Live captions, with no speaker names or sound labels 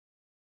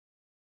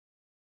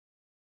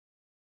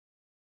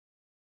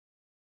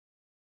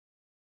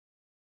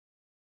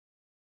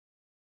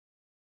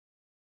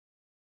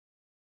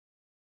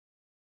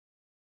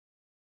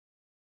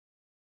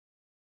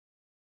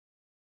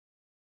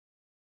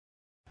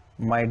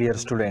My dear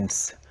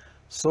students,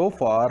 so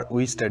far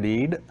we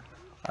studied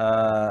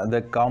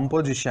the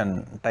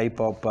composition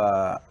type of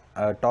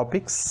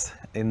topics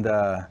in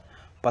the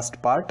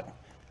first part.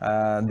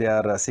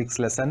 There are 6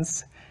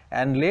 lessons,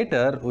 and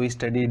later we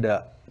studied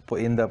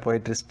in the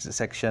poetry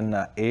section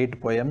 8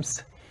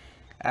 poems,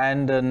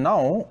 and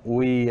now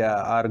we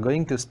are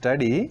going to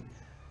study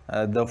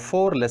the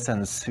 4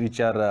 lessons which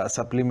are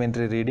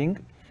supplementary reading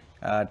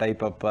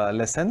type of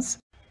lessons.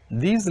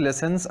 These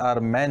lessons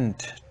are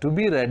meant to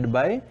be read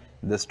by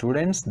the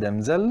students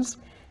themselves,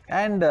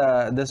 and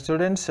the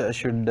students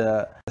should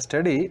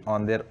study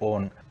on their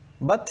own.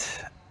 But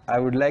I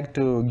would like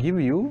to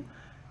give you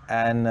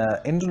an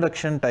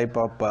introduction type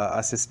of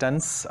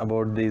assistance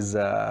about these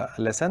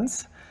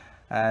lessons,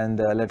 and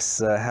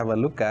let's have a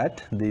look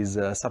at these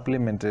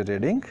supplementary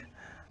reading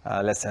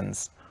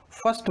lessons.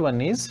 First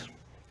one is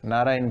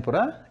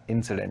Narayanpur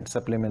incident.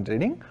 Supplementary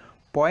reading.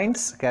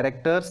 Points,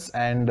 characters,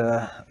 and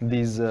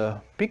these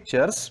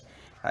pictures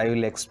I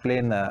will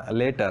explain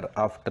later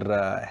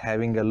after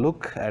having a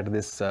look at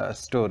this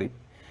story.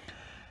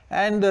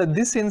 And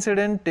this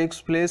incident takes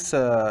place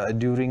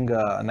during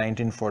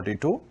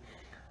 1942.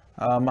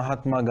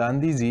 Mahatma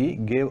Gandhi ji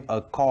gave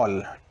a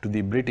call to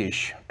the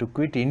British to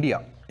quit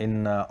India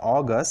in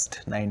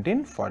August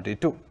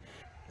 1942.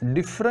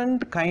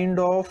 Different kind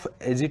of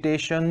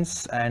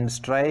agitations and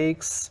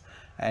strikes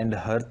and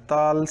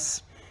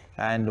hartals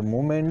and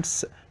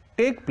movements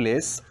take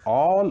place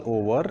all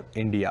over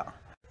India.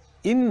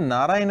 In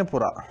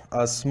Narayanpur,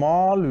 a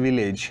small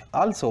village,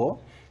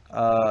 also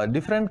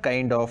different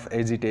kind of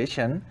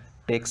agitation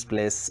takes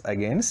place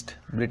against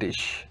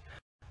British.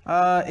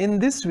 In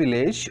this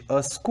village,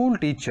 a school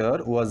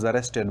teacher was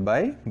arrested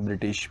by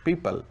British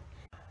people.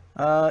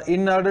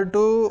 In order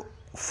to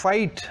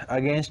fight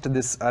against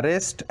this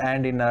arrest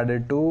and in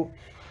order to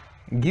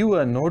give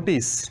a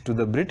notice to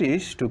the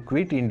British to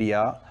quit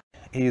India,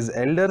 his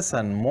elder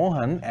son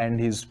Mohan and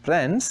his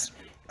friends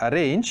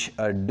arrange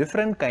a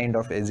different kind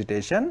of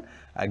agitation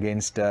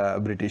against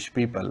British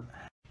people.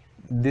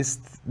 This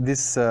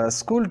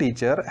school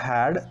teacher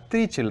had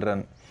 3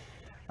 children.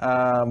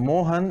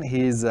 Mohan,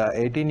 he is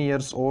 18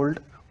 years old,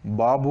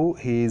 Babu,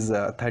 he is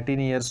 13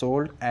 years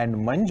old, and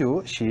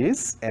Manju, she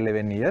is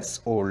 11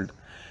 years old.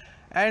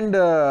 And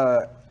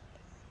other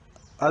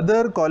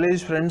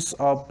college friends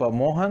of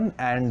Mohan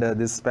and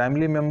these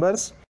family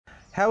members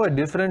have a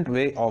different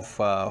way of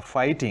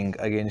fighting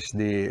against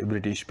the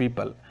British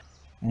people.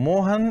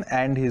 Mohan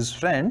and his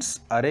friends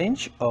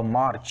arrange a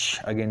march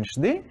against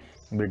the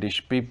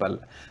British people.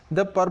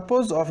 The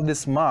purpose of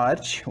this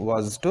march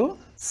was to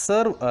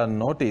serve a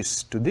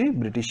notice to the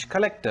British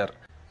collector.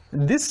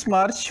 This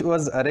march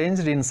was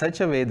arranged in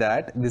such a way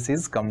that this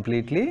is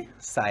completely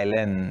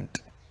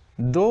silent.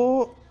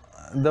 Though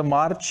the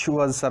march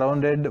was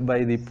surrounded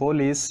by the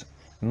police,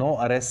 no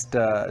arrest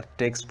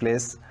takes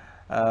place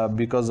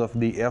because of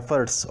the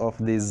efforts of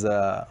these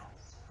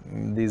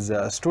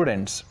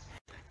students.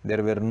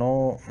 There were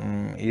no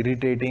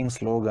irritating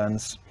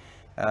slogans,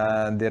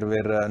 there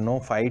were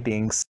no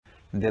fightings,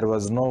 there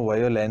was no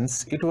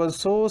violence. It was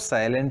so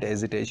silent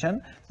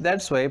agitation,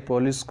 that's why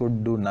police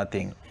could do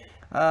nothing.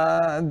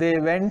 They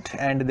went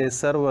and they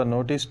served a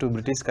notice to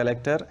British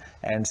collector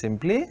and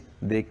simply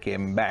they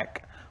came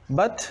back.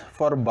 But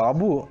for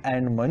Babu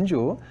and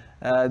Manju,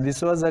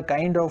 this was a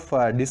kind of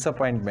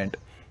disappointment,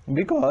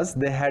 because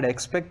they had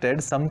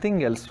expected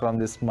something else from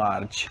this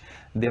march.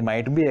 They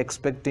might be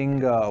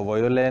expecting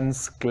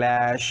violence,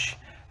 clash,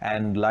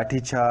 and lathi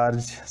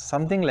charge,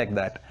 something like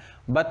that.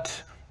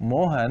 But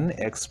Mohan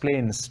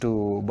explains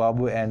to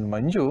Babu and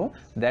Manju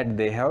that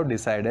they have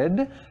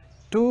decided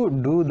to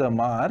do the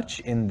march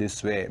in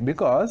this way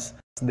because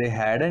they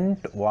hadn't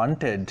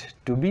wanted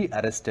to be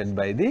arrested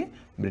by the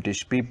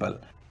British people,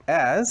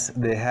 as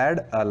they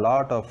had a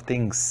lot of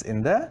things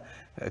in the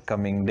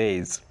coming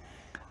days.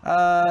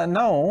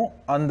 Now,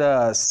 on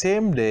the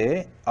same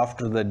day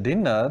after the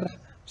dinner,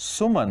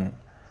 Suman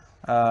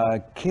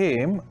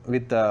came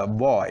with a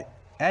boy,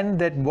 and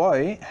that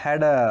boy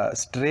had a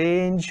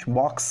strange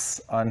box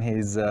on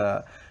his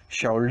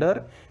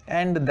shoulder,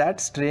 and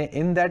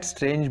in that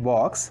strange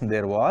box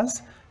there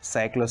was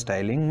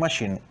cyclostyling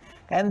machine,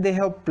 and they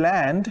have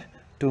planned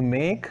to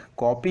make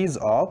copies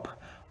of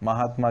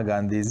Mahatma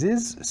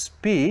Gandhi's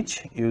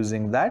speech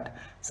using that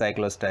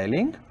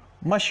cyclostyling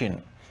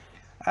machine.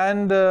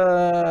 And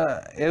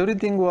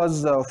everything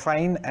was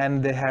fine,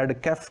 and they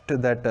had kept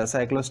that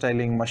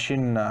cyclostyling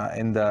machine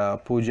in the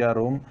puja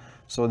room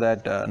so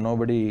that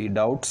nobody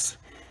doubts.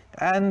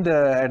 And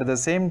at the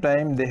same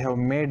time they have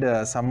made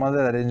some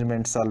other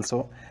arrangements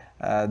also.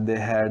 They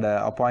had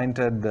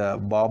appointed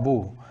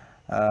Babu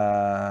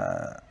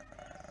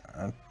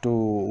to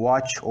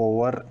watch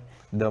over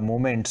the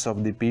movements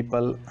of the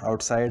people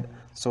outside,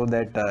 so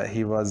that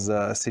he was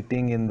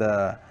sitting in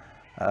the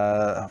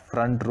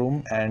front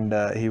room, and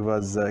he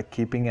was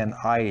keeping an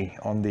eye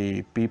on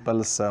the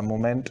people's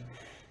movement.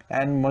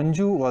 And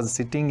Manju was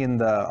sitting in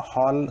the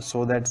hall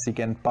so that she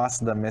can pass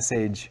the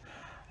message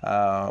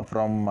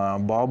from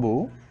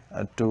Babu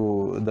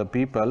to the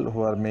people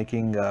who are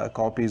making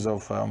copies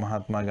of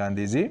Mahatma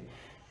Gandhi ji.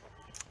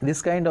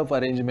 This kind of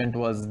arrangement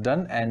was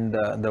done, and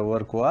the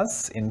work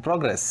was in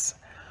progress.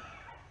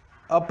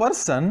 A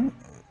person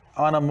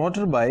on a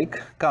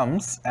motorbike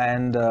comes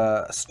and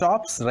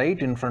stops right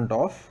in front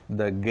of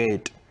the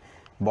gate.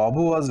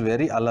 Babu was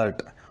very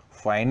alert.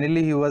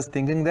 Finally, he was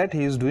thinking that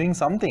he is doing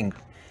something,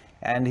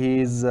 and he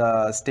is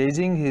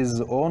staging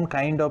his own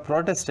kind of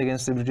protest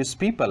against the British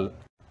people.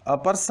 A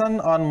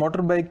person on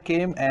motorbike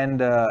came and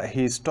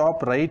he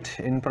stopped right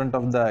in front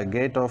of the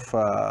gate of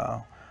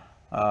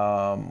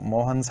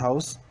Mohan's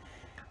house.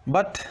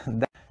 But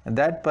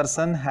that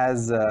person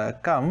has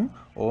come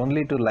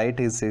only to light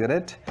his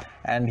cigarette,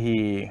 and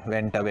he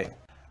went away.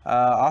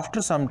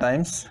 After some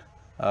times,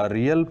 a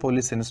real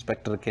police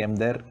inspector came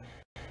there.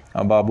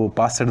 Babu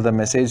passed the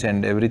message,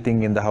 and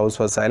everything in the house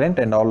was silent,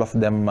 and all of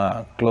them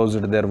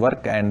closed their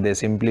work, and they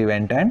simply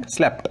went and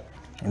slept.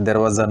 There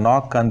was a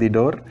knock on the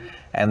door,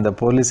 and the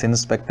police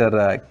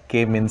inspector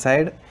came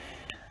inside,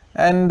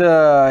 and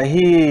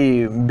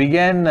he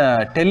began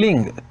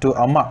telling to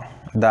Amma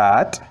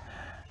that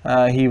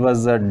he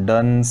was a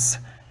dunce,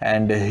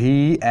 and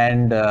he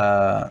and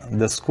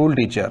the school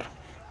teacher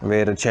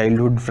were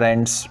childhood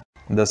friends.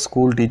 The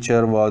school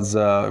teacher was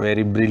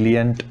very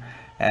brilliant,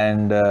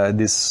 and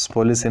this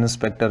police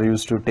inspector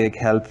used to take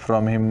help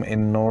from him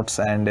in notes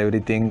and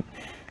everything,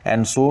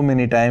 and so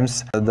many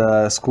times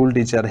the school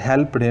teacher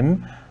helped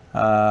him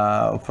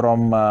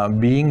from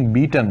being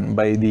beaten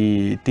by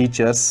the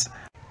teachers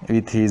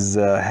with his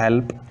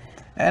help.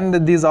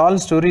 And these all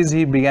stories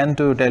he began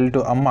to tell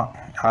to Amma.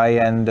 I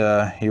and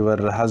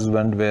your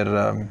husband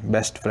were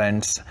best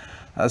friends.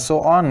 So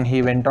on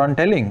he went on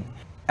telling.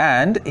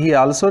 And he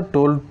also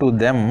told to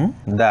them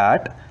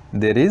that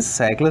there is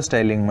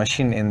cyclostyling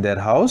machine in their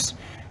house,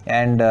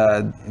 and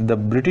the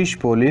British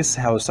police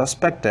have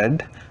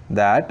suspected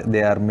that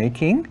they are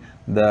making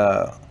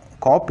the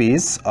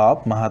copies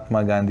of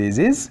Mahatma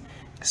Gandhi's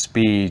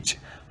speech.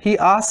 He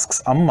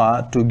asks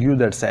Amma to give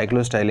that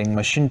cyclostyling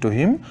machine to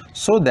him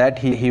so that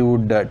he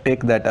would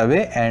take that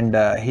away, and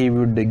he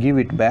would give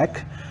it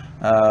back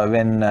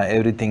when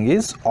everything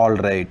is all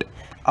right.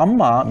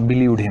 Amma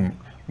believed him,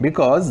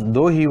 because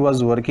though he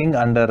was working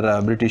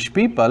under British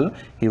people,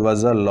 he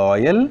was a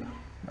loyal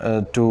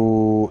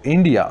to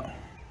India.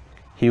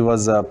 He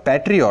was a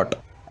patriot,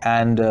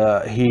 and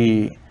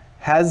he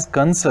has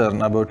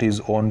concern about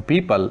his own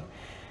people.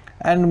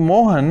 And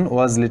Mohan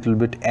was little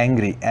bit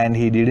angry, and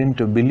he didn't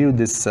believe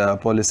this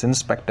police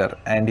inspector,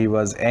 and he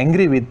was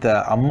angry with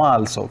Amma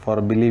also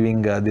for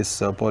believing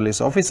this police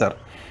officer.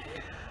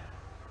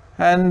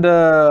 And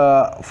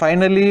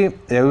finally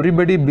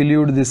everybody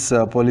believed this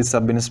police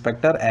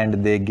sub-inspector,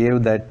 and they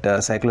gave that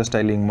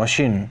cyclostyling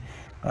machine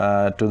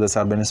to the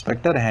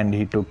sub-inspector, and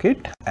he took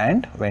it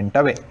and went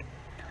away.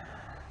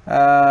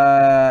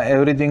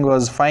 Everything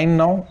was fine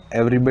now.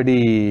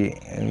 Everybody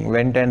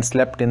went and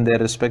slept in their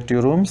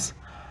respective rooms.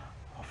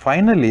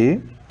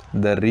 Finally,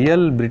 the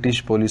real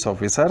British police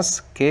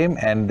officers came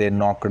and they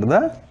knocked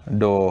the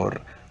door.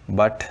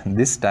 But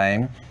this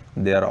time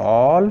they are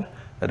all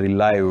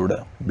relieved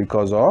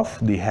because of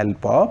the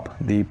help of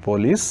the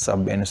police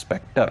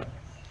sub-inspector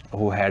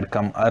who had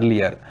come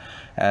earlier.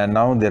 And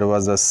now there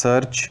was a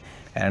search,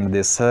 and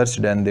they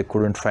searched and they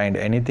couldn't find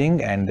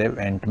anything, and they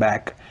went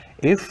back.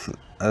 If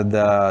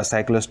the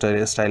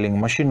cyclostyling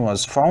machine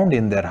was found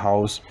in their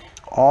house,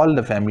 all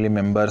the family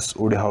members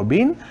would have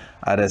been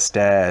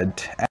arrested,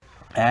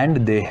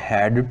 and they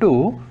had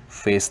to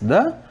face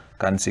the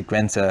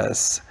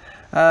consequences.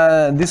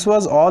 This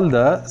was all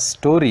the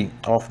story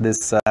of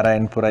this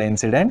Narayanpur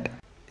incident.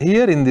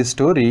 Here in this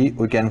story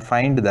we can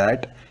find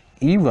that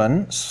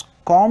even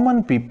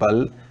common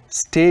people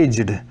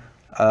staged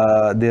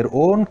their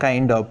own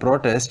kind of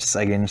protests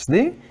against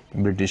the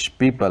British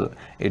people.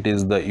 It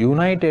is the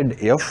united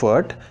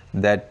effort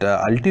that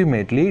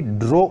ultimately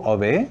drove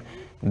away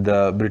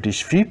the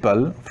British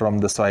people from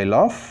the soil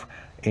of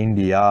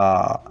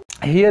India.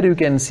 Here you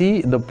can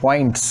see the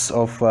points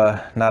of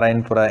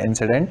Narayanpur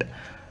incident.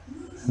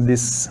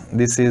 This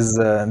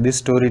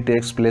story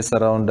takes place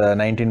around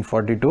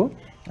 1942,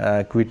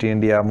 Quit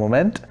India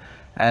movement,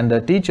 and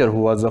a teacher who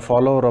was a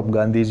follower of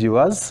Gandhiji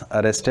was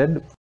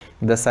arrested.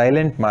 The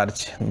silent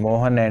march,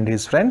 Mohan and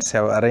his friends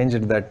have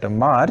arranged that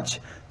march.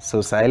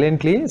 So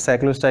silently,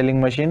 cyclostyling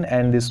machine,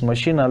 and this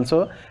machine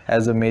also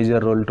has a major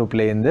role to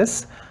play in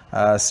this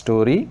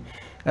story.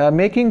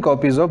 Making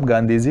copies of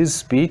Gandhiji's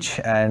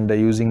speech, and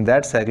using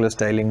that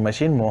cyclostyling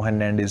machine,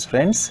 Mohan and his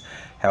friends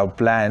have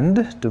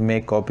planned to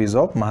make copies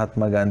of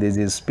Mahatma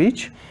Gandhiji's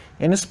speech.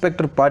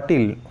 Inspector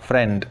Patil,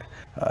 friend,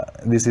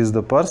 this is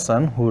the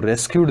person who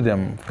rescued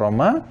them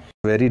from a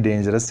very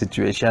dangerous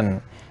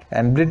situation.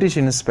 And British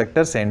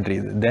inspectors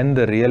entered. Then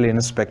the real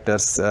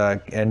inspectors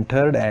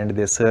entered, and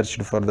they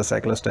searched for the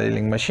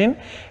cyclostyling machine,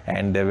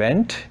 and they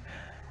went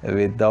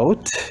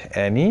without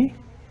any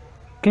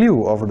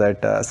clue of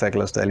that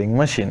cyclostyling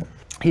machine.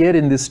 Here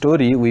in this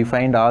story we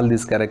find all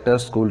these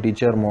characters: school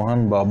teacher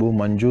Mohan, Babu,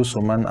 Manju,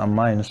 Suman,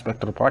 Amma,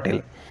 Inspector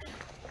Patil.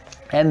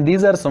 And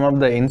these are some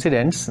of the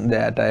incidents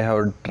that I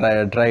have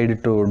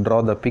tried to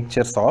draw the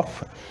pictures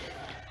of.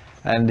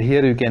 And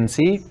here you can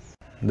see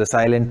the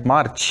silent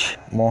march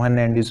Mohan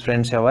and his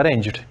friends have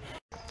arranged.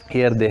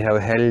 Here they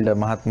have held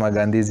Mahatma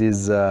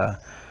Gandhi's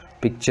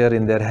picture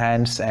in their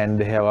hands, and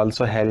they have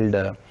also held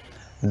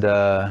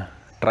the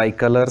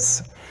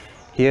tricolors.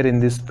 Here in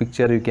this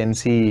picture you can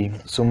see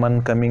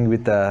Suman coming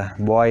with a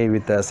boy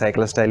with a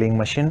cycle styling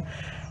machine,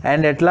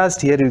 and at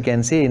last here you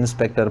can see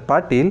Inspector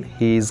Patil.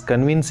 He is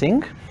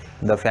convincing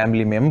the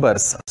family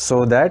members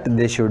so that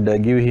they should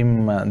give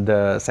him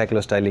the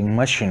cycle styling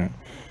machine,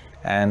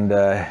 and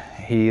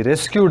he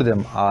rescued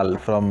them all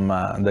from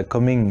the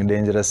coming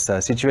dangerous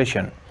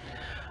situation.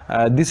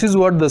 This is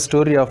what the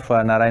story of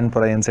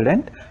Narayanpur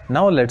incident.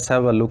 Now let's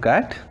have a look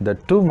at the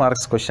 2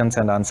 marks questions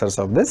and answers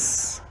of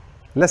this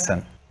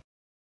lesson.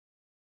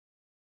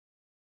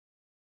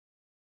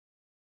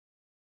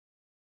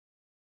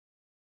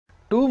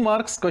 Two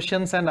marks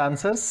questions and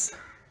answers.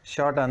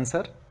 Short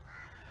answer.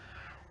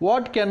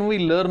 What can we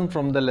learn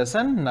from the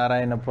lesson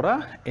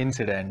Narayanpura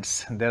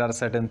incidents? There are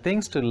certain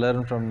things to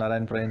learn from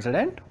Narayanpura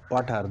incident.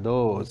 What are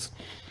those?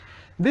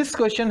 This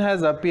question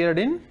has appeared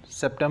in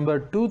September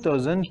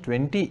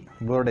 2020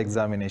 board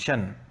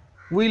examination.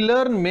 We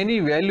learn many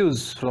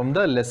values from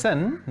the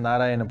lesson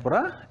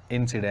Narayanpura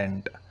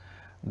incident.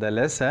 The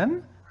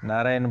lesson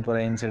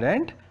Narayanpura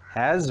incident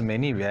has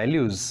many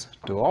values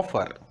to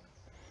offer.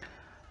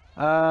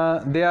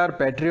 They are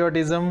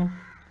patriotism.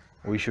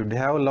 We should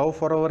have love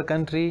for our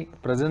country,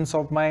 presence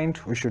of mind.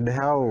 We should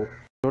have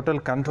total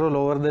control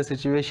over the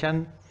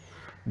situation,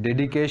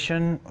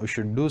 dedication. We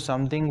should do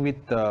something with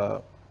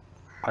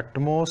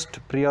utmost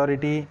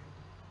priority,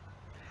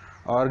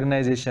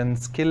 organization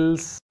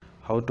skills,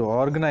 how to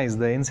organize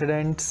the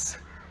incidents,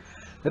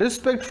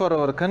 respect for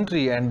our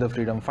country and the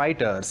freedom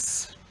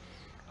fighters.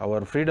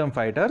 Our freedom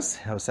fighters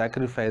have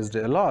sacrificed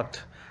a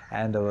lot,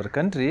 and our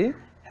country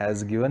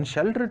has given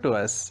shelter to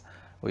us.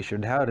 We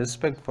should have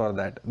respect for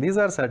that. These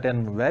are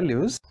certain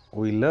values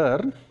we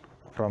learn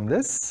from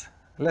this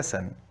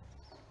lesson.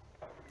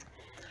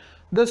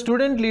 The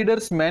student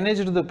leaders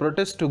managed the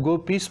protest to go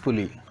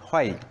peacefully.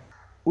 Why?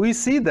 We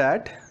see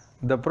that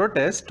the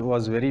protest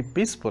was very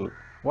peaceful.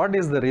 What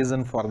is the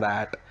reason for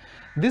that?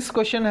 This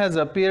question has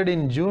appeared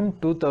in June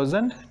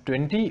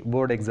 2020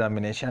 board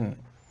examination.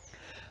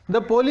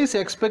 The police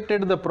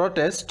expected the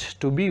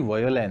protest to be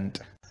violent.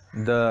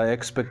 The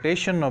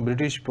expectation of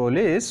British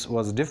police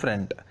was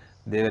different.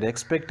 They were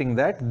expecting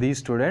that these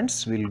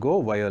students will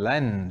go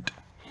violent.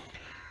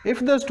 If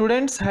the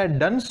students had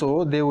done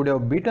so, they would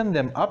have beaten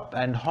them up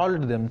and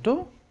hauled them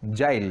to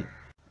jail.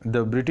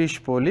 The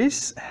British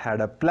police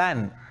had a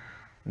plan.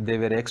 They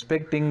were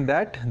expecting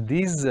that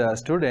these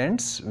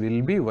students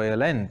will be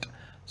violent,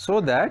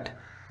 so that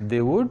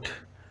they would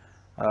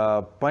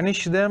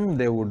punish them,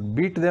 they would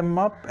beat them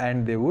up,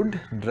 and they would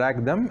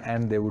drag them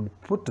and they would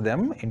put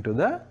them into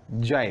the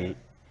jail.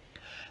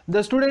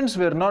 The students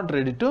were not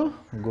ready to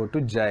go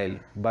to jail,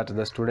 but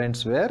the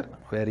students were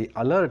very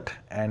alert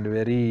and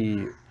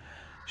very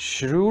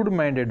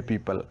shrewd-minded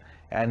people,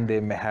 and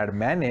they had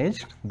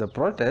managed the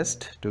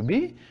protest to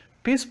be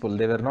peaceful.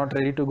 They were not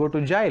ready to go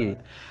to jail.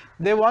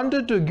 They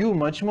wanted to give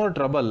much more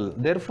trouble.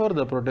 Therefore,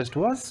 the protest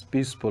was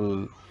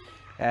peaceful,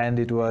 and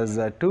it was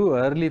too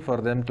early for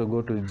them to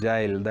go to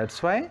jail.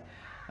 That's why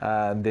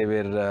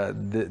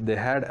they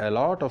had a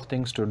lot of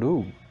things to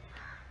do.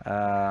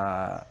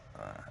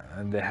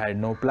 They had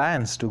no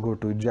plans to go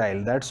to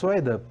jail. That's why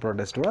the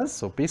protest was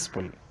so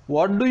peaceful.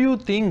 What do you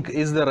think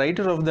is the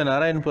writer of the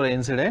Narayanpura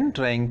incident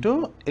trying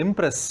to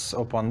impress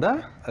upon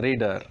the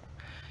reader?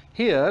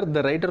 Here,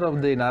 the writer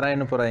of the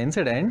Narayanpura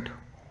incident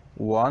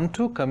want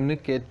to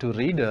communicate to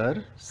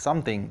reader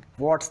something.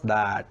 What's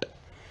that?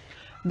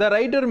 The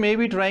writer may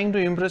be trying to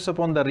impress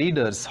upon the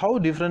readers how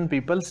different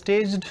people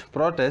staged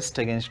protest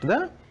against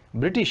the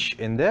British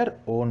in their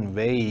own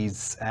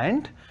ways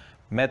and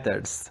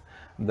methods.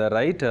 The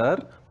writer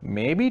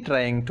may be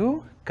trying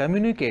to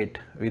communicate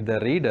with the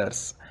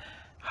readers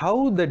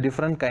how the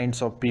different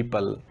kinds of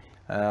people,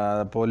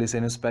 police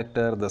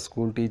inspector, the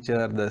school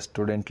teacher, the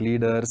student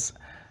leaders,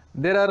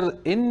 there are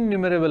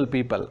innumerable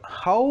people,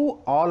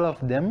 how all of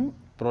them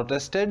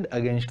protested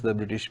against the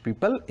British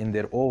people in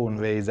their own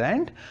ways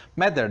and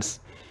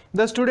methods.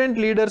 The student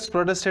leaders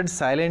protested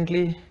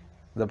silently.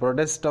 The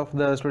protest of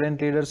the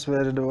student leaders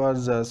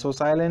was so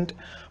silent,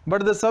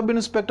 but the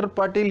sub-inspector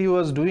Patil, he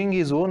was doing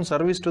his own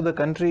service to the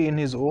country in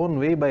his own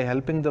way by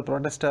helping the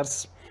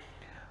protesters.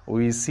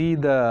 We see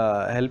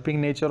the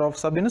helping nature of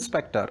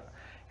sub-inspector,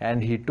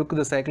 and he took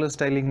the cycle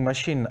styling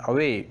machine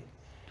away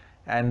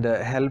and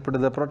helped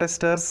the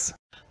protesters.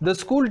 The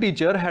school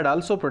teacher had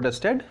also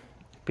protested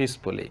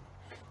peacefully.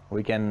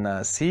 We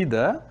can see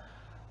the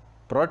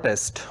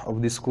protest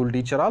of the school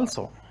teacher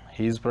also.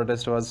 His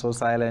protest was so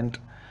silent.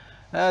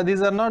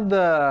 These are not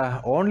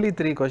the only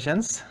 3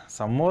 questions.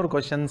 Some more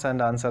questions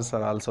and answers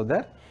are also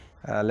there.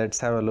 Let's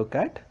have a look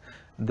at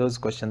those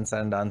questions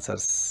and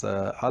answers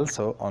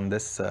also on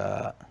this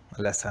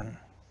lesson.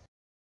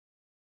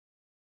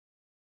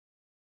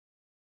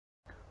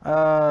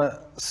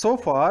 So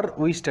far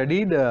we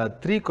studied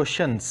 3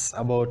 questions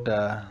about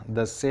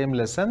the same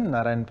lesson,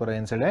 Narayanpura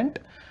incident,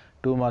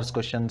 2 marks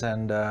questions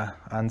and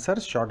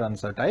answers, short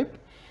answer type.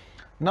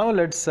 Now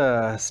let's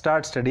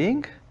start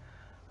studying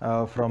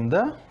from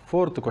the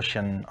fourth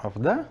question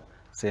of the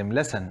same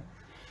lesson.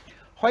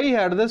 Why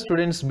had the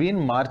students been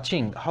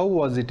marching? How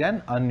was it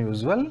an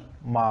unusual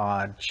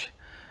march?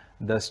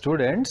 The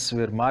students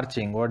were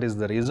marching. What is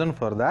the reason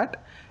for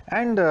that?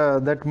 And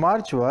that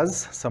march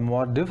was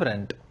somewhat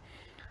different.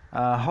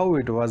 How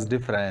it was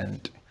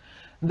different?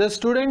 The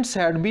students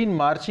had been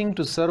marching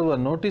to serve a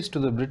notice to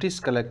the British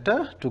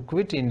collector to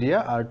quit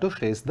India or to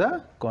face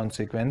the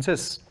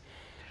consequences.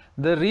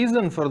 The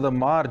reason for the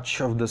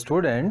march of the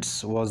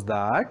students was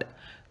that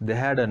they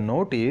had a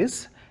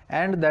notice,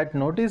 and that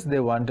notice they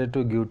wanted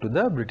to give to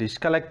the British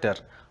collector,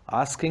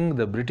 asking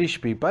the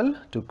British people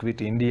to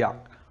quit India,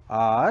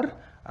 or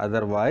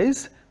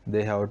otherwise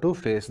they have to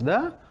face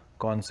the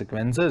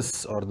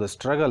consequences or the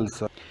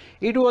struggles.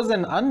 It was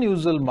an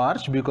unusual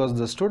march because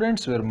the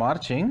students were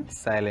marching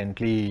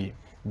silently.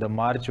 The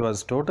march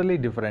was totally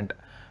different.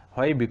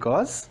 Why?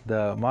 Because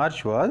the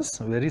march was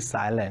very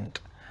silent.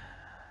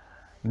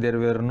 There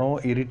were no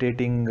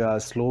irritating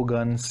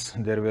slogans,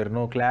 there were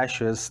no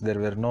clashes,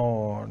 there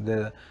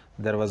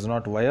was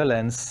not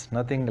violence,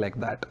 nothing like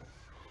that.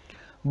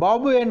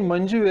 Babu and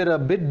Manju were a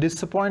bit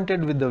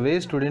disappointed with the way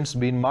students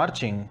been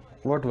marching.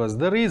 What was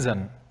the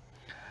reason?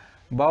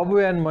 Babu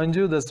and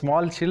Manju, the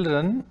small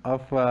children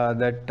of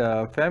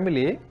that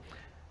family,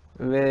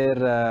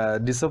 were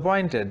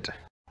disappointed.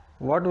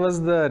 What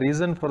was the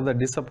reason for the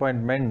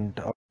disappointment?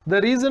 The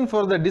reason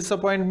for the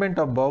disappointment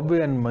of Babu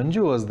and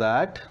Manju was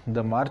that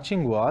the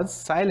marching was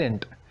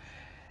silent.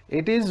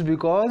 It is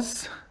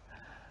because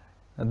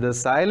the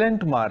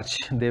silent march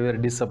they were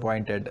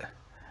disappointed.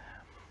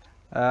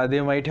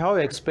 They might have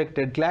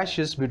expected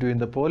clashes between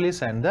the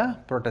police and the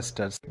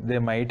protesters. They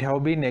might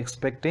have been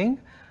expecting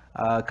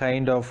a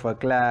kind of a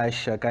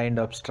clash, a kind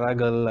of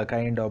struggle, a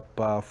kind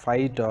of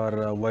fight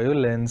or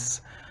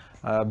violence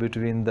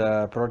between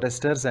the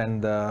protesters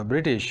and the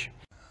British.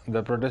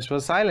 The protest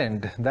was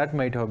silent. That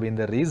might have been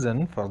the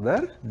reason for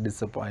their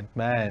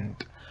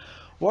disappointment.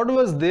 What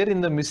was there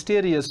in the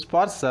mysterious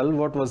parcel?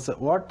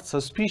 What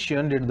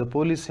suspicion did the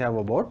police have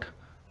about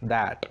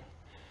that?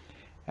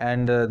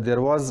 And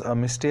there was a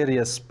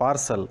mysterious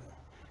parcel.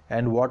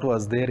 And what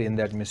was there in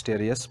that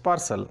mysterious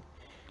parcel?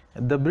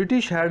 The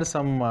British had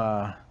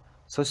some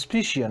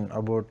suspicion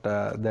about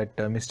that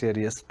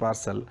mysterious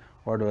parcel.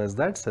 What was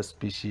that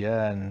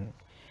suspicion?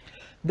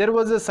 There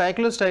was a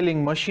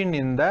cyclostyling machine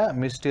in the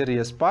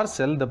mysterious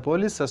parcel. The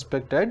police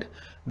suspected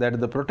that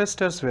the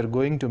protesters were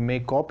going to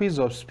make copies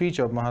of speech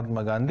of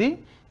Mahatma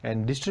Gandhi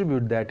and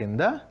distribute that in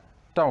the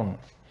town.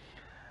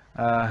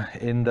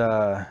 In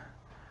the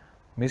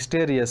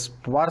mysterious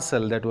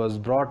parcel that was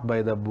brought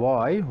by the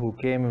boy who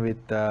came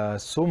with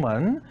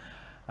Suman,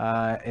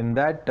 in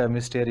that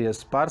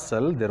mysterious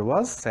parcel there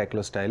was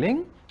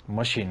cyclostyling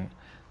machine.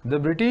 The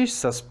British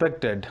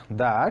suspected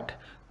that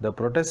the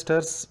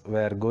protesters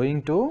were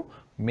going to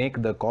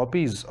make the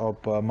copies of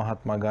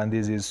Mahatma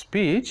Gandhi's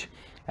speech,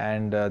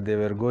 and they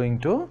were going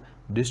to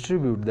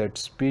distribute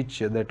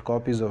that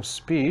copies of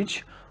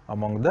speech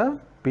among the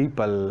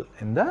people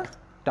in the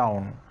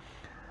town.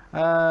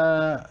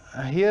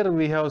 Here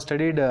we have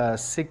studied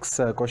 6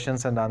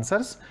 questions and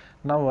answers.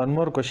 Now one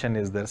more question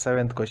is there,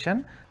 7th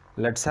question.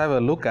 Let's have a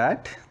look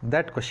at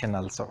that question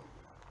also.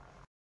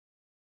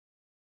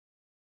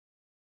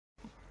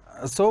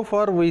 So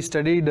far we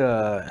studied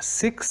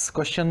 6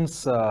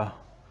 questions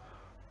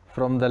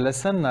from the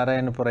lesson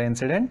Narayanpur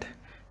incident.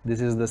 This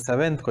is the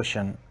 7th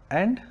question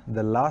and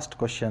the last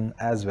question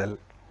as well.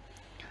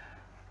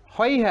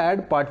 Why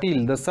had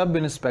Patil, the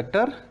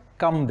sub-inspector,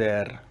 come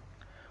there?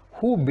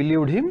 Who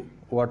believed him?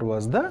 What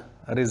was the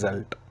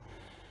result?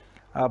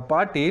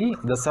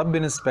 Patil, the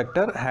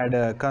sub-inspector,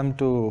 had come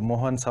to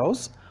Mohan's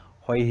house.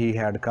 Why he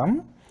had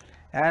come?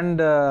 And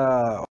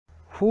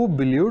who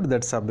believed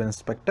that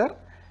sub-inspector?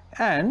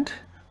 And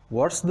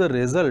what's the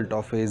result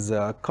of his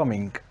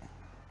coming?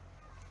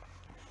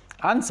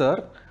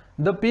 Answer: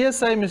 the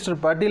PSI Mr.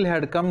 Patil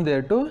had come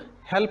there to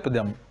help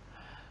them.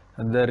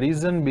 The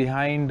reason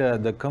behind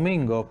the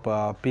coming of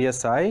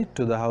PSI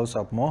to the house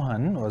of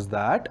Mohan was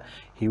that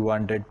he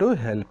wanted to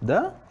help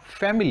the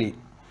family.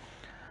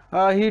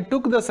 He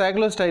took the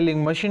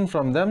cyclostyling machine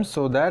from them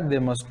so that they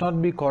must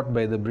not be caught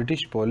by the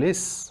British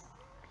police.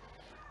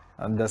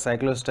 The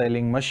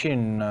cyclostyling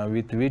machine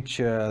with which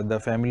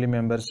the family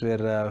members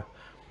were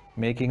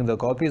making the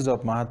copies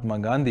of Mahatma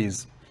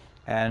Gandhi's,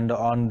 and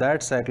on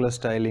that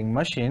cyclostyling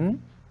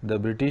machine the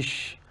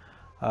British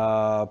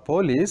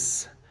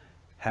police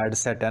had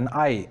set an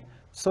eye.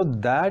 So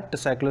that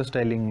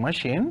cyclostyling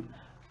machine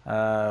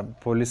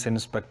police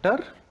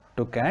inspector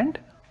took and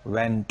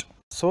went,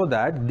 so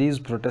that these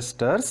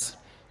protesters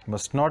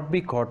must not be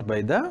caught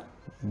by the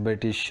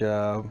British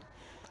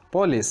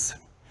police.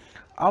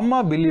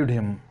 Amma believed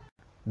him.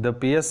 The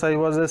PSI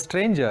was a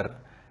stranger,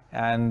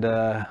 and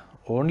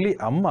only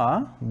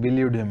Amma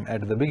believed him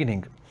at the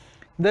beginning.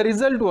 The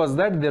result was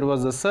that there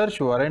was a search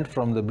warrant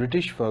from the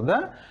British for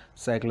the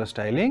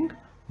cyclostyling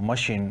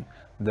machine.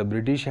 The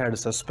British had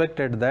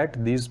suspected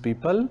that these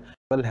people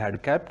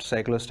had kept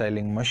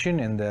cyclostyling machine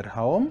in their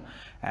home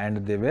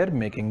and they were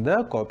making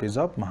the copies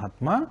of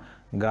Mahatma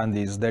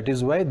Gandhi's. That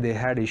is why they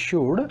had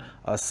issued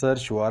a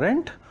search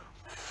warrant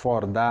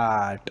for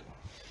that.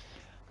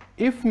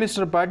 If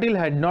Mr. Patil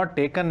had not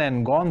taken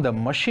and gone the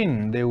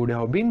machine, they would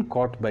have been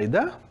caught by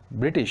the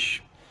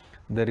British.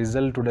 The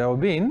result would have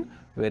been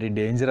very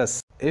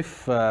dangerous.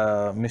 If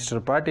Mr.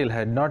 Patil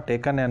had not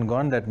taken and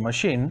gone that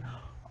machine,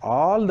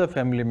 all the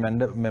family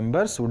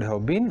members would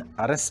have been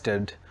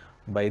arrested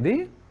by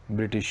the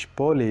British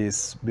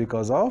police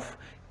because of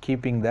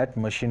keeping that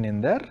machine in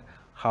their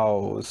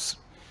house.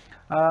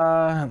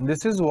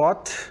 This is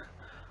what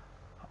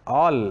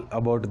all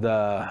about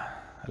the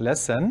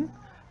lesson,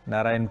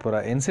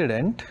 Narayanpura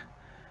incident.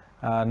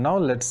 Now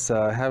let's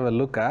have a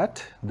look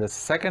at the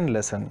second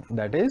lesson,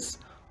 that is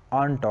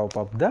on top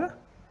of the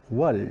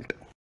world.